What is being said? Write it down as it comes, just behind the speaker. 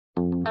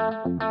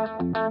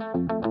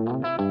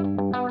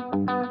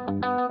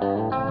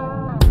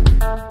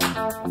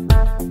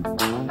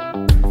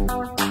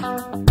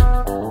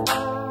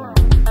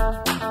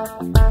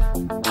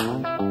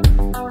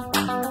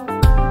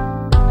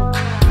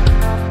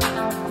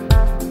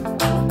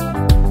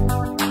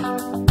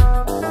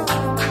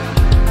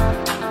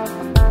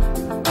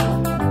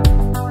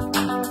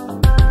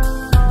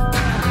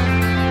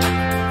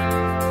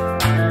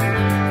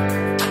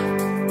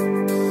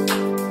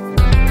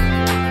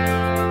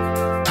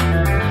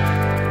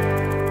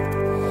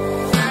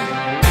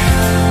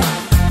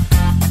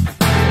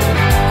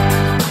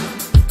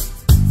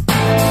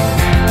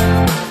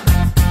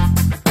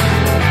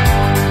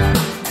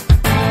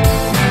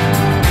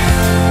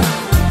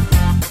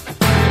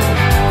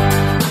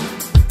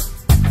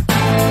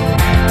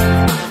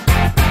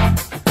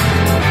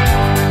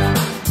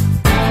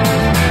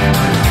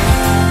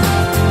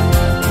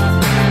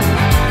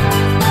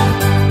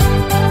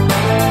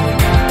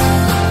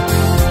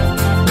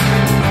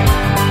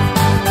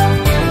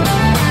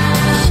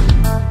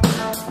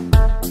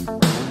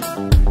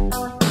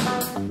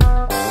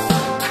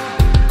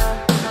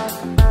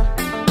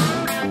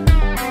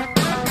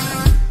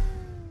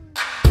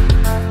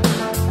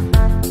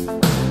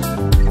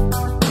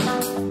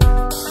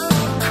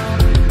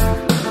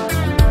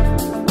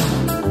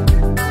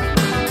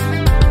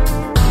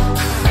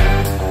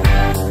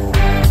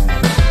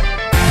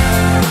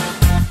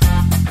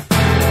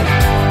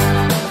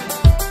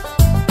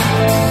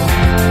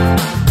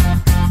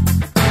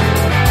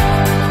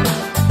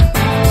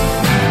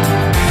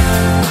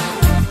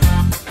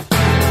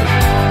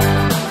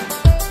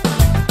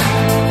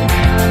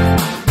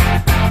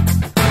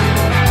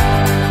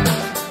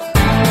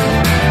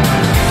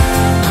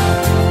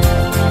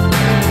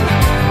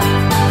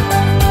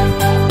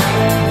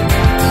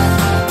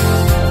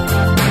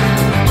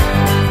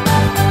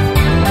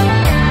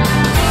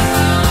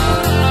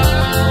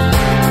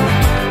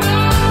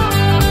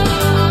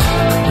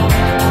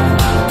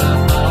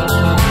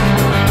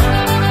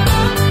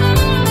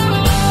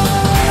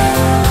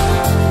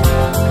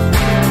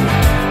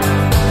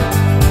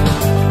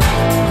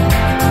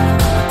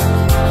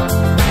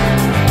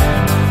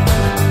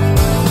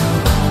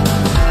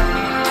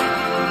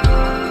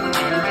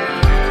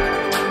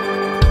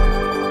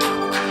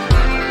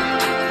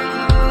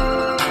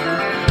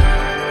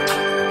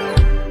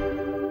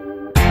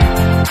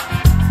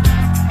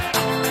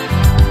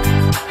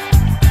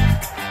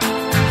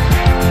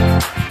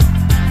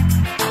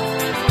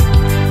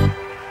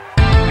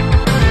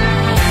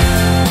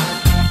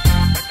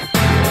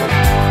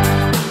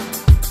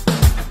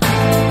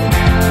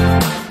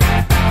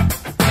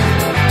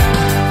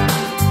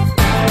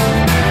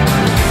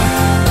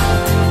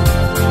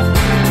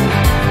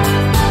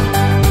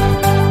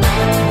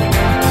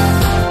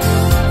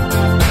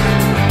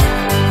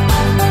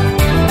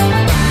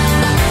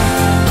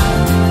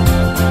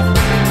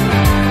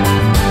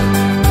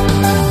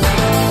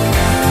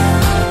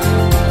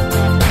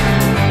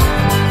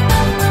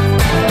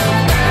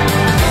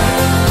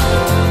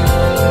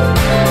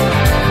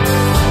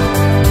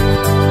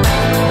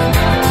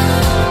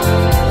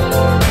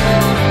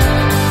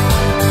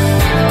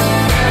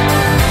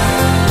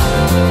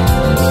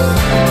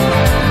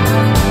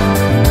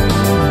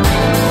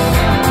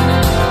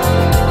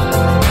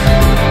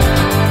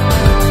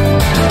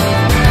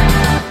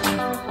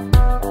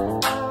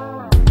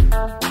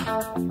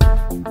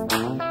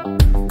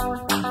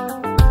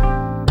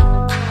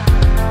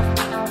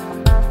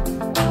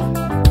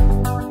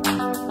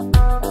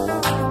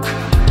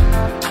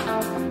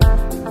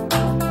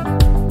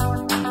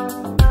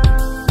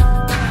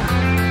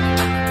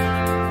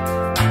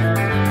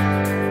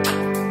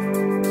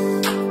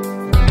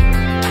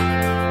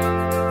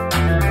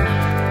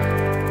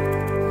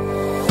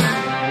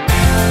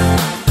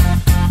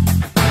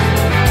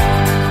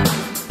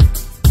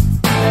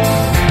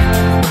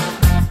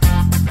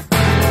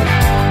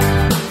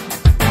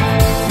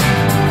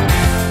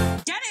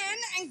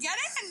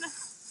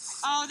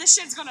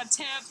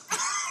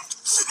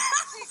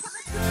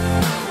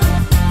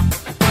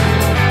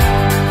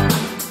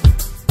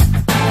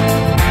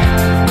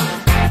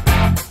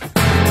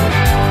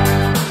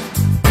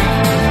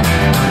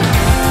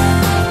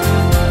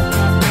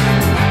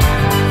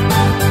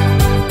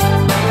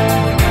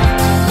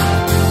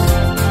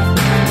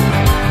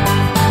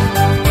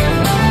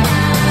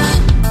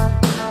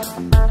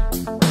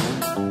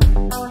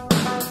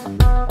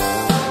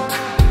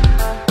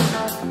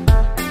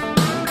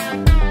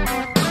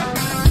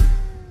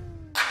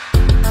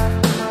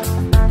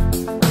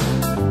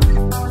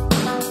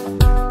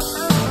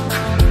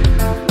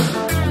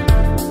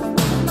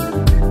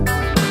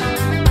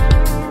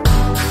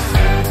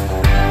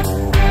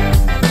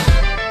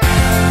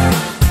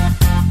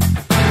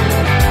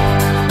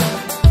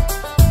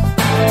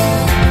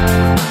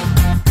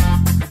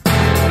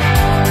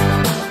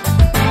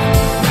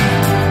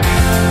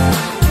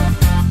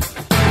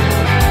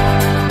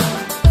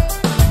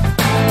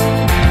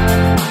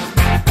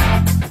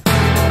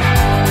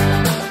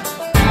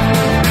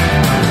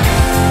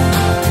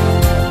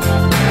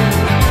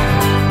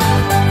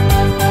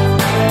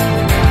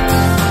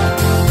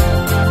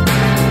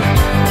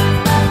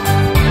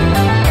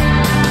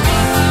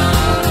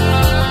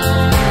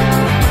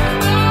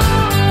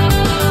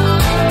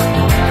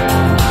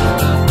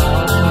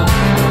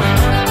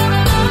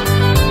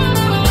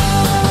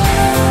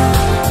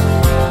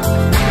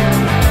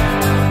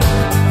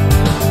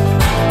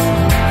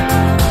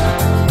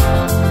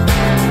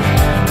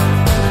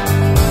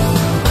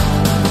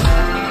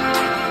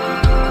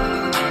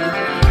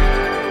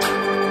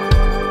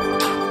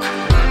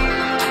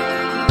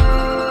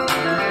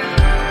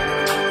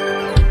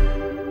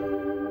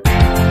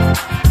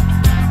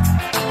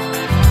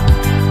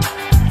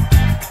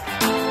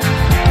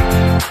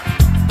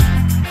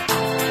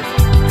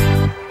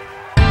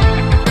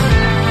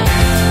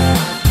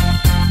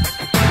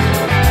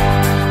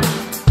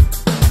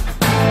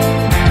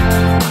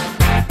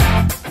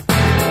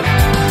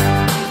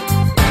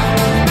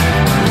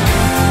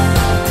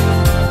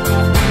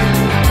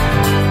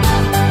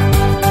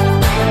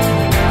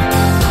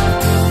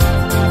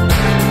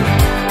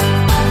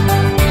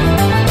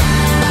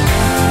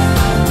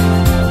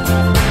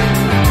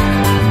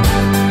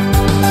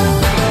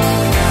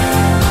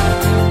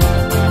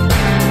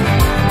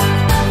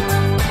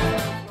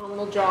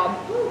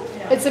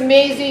It's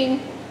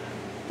amazing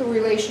the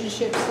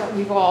relationships that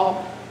we've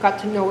all got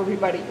to know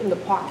everybody in the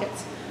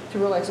pockets, to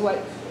realize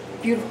what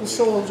beautiful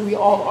souls we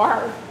all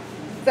are,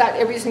 that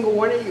every single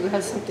one of you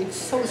has something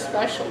so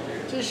special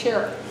to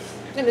share.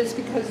 And it's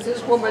because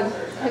this woman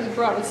has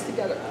brought us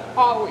together,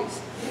 always.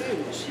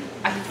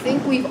 I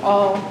think we've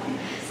all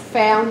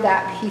found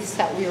that peace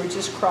that we were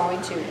just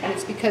crawling to, and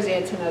it's because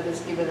Antonietta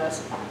has given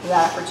us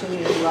that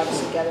opportunity to brought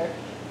us together.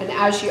 And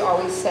as she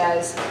always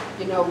says,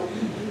 you know,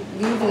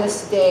 leave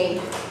this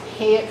day,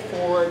 pay it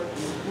forward,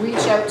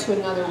 reach out to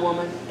another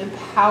woman,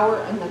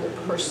 empower another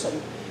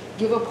person,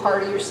 give a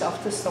part of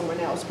yourself to someone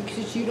else,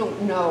 because you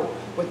don't know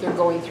what they're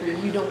going through,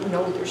 you don't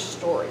know their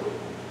story.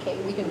 Okay,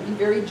 we can be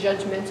very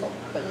judgmental,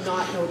 but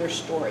not know their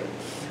story.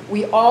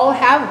 We all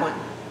have one.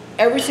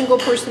 Every single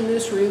person in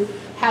this room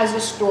has a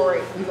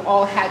story. We've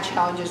all had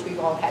challenges, we've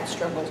all had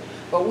struggles,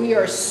 but we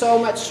are so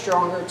much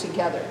stronger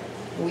together.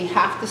 We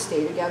have to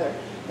stay together.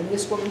 And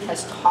this woman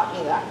has taught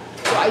me that.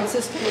 So I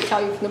just want to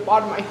tell you from the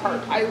bottom of my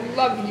heart, I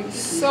love you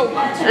so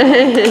much.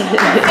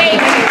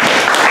 Thank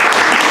you.